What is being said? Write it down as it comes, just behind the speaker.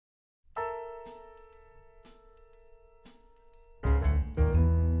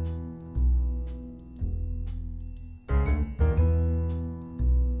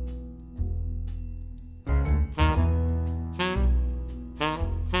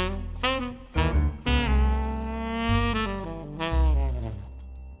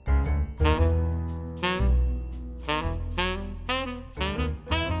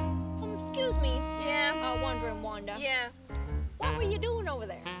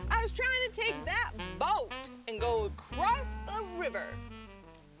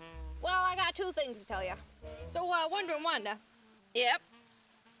got two things to tell you. So, Wondering Wanda, Yep.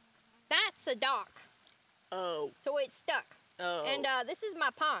 that's a dock. Oh. So it's stuck. Oh. And this is my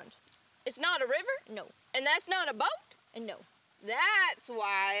pond. It's not a river? No. And that's not a boat? And no. That's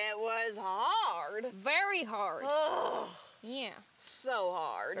why it was hard. Very hard. Oh. Yeah. So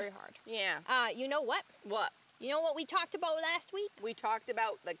hard. Very hard. Yeah. You know what? What? You know what we talked about last week? We talked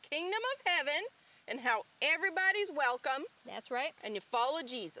about the kingdom of heaven and how everybody's welcome. That's right. And you follow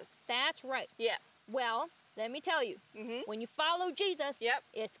Jesus. That's right. Yeah. Well, let me tell you. When you follow Jesus, Yep.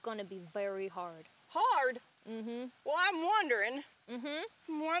 it's going to be very hard. Hard? Mm-hmm. Well, I'm wondering. Mm-hmm.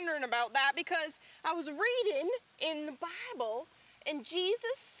 I'm wondering about that because I was reading in the Bible and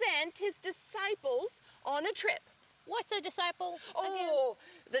Jesus sent his disciples on a trip. What's a disciple again? Oh,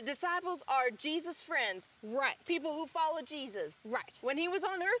 the disciples are Jesus' friends. Right. People who follow Jesus. Right. When he was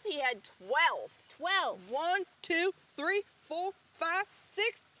on earth, he had 12. 12. 1, 2, 3, 4, 5,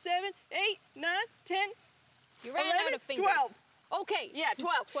 6, 7, 8, 9, 10, You ran 11, out of fingers. 12. Okay. Yeah,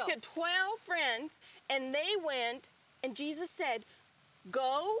 12. 12. He had 12 friends, and they went, and Jesus said,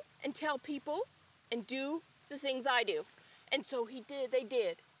 go and tell people and do the things I do. And so he did, they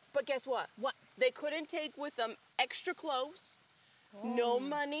did. But guess what? What? They couldn't take with them extra clothes, no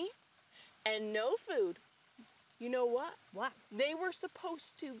money, and no food. You know what? What? They were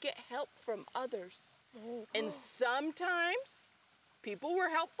supposed to get help from others. Oh. And sometimes people were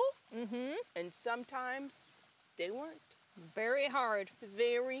helpful, Mm-hmm. and sometimes they weren't. Very hard.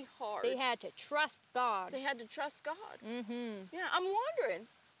 Very hard. They had to trust God. They had to trust God. Mm-hmm. Yeah, I'm wondering.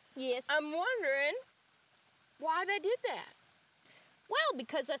 Yes. I'm wondering why they did that. Well,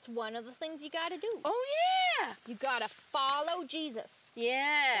 because that's one of the things you got to do. Oh, yeah. You got to follow Jesus.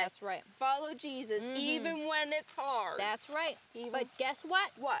 Yes. That's right. Follow Jesus even when it's hard. That's right. Even- But guess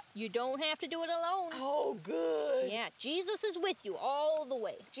what? What? You don't have to do it alone. Oh, good. Yeah, Jesus is with you all the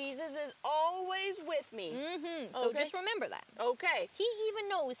way. Jesus is always with me. Mm-hmm. So Okay. just remember that. Okay. He even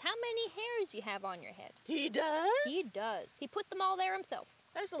knows how many hairs you have on your head. He does? He does. He put them all there himself.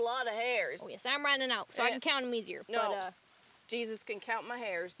 That's a lot of hairs. Oh, yes, I'm running out, so I can count them easier. No. But Jesus can count my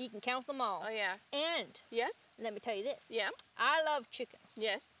hairs. he can count them all. Oh, yeah. And Yes? let me tell you this. Yeah. I love chickens.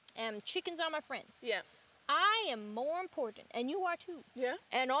 Yes. And chickens are my friends. Yeah. I am more important, and you are too. Yeah.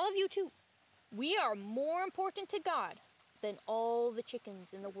 And all of you too. We are more important to God than all the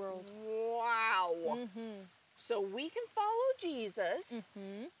chickens in the world. Wow. Mm-hmm. So we can follow Jesus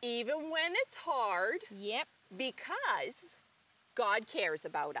Mm-hmm. even when it's hard Yep, because God cares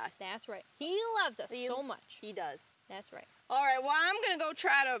about us. that's right. He loves us He- so much. He does. That's right. All right, well, I'm going to go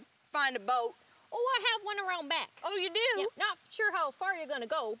try to find a boat. Oh, I have one around back. Oh, you do? Yeah, not sure how far you're gonna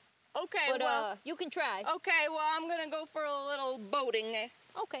go, Okay, but well, you can try. okay, well, I'm going to go for a little boating.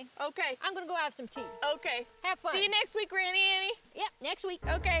 Okay, Okay, I'm gonna go have some tea. okay. Have fun. See you next week, Granny Annie. Yep, next week.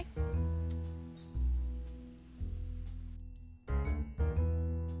 Okay.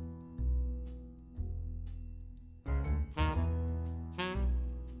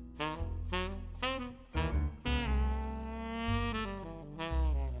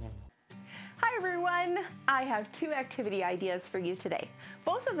 Hi everyone! I have two activity ideas for you today.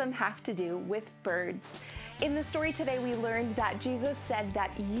 Both of them have to do with birds. In the story today, we learned that Jesus said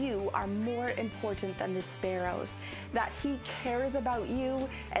that you are more important than the sparrows, that he cares about you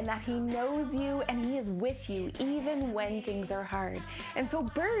and that he knows you and he is with you even when things are hard. And so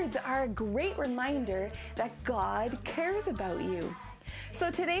birds are a great reminder that God cares about you.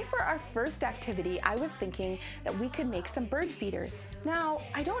 So today for our first activity, I was thinking that we could make some bird feeders. Now,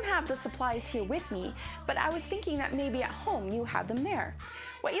 I don't have the supplies here with me, but I was thinking that maybe at home you have them there.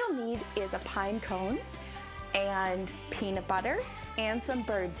 What you'll need is a pine cone and peanut butter and some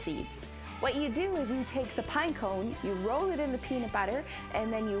bird seeds. What you do is you take the pine cone, you roll it in the peanut butter,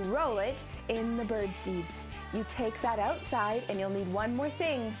 and then you roll it in the bird seeds. You take that outside and you'll need one more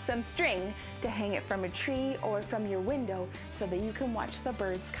thing, some string, to hang it from a tree or from your window so that you can watch the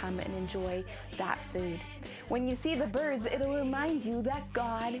birds come and enjoy that food. When you see the birds, it'll remind you that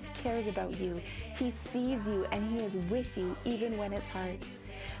God cares about you. He sees you and he is with you even when it's hard.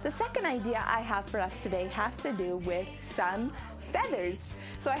 The second idea I have for us today has to do with some feathers.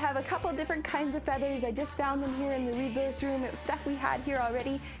 So I have a couple different kinds of feathers. I just found them here in the resource room. It was stuff we had here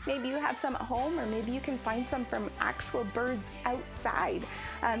already. Maybe you have some at home, or maybe you can find some from actual birds outside.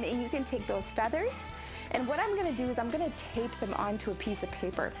 And you can take those feathers, and what I'm gonna do is I'm gonna tape them onto a piece of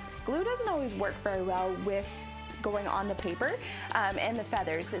paper. Glue doesn't always work very well with going on the paper and the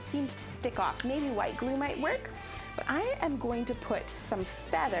feathers. It seems to stick off. Maybe white glue might work, but I am going to put some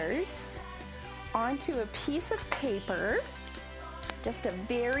feathers onto a piece of paper. Just a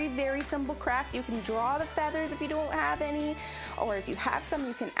very, very simple craft. You can draw the feathers if you don't have any, or if you have some,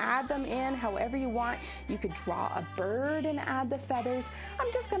 you can add them in however you want. You could draw a bird and add the feathers.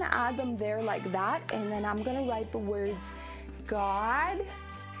 I'm just gonna add them there like that, and then I'm gonna write the words, God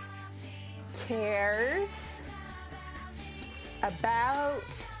cares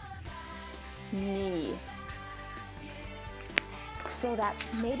about me. So that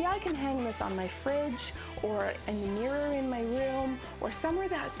maybe I can hang this on my fridge or in the mirror in my room or somewhere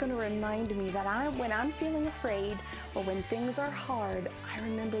that's going to remind me that when I'm feeling afraid or when things are hard, I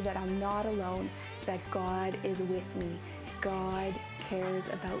remember that I'm not alone, that God is with me. God cares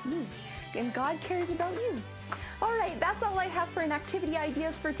about me, and God cares about you. All right, that's all I have for an activity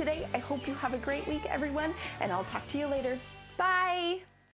ideas for today. I hope you have a great week, everyone, and I'll talk to you later. Bye.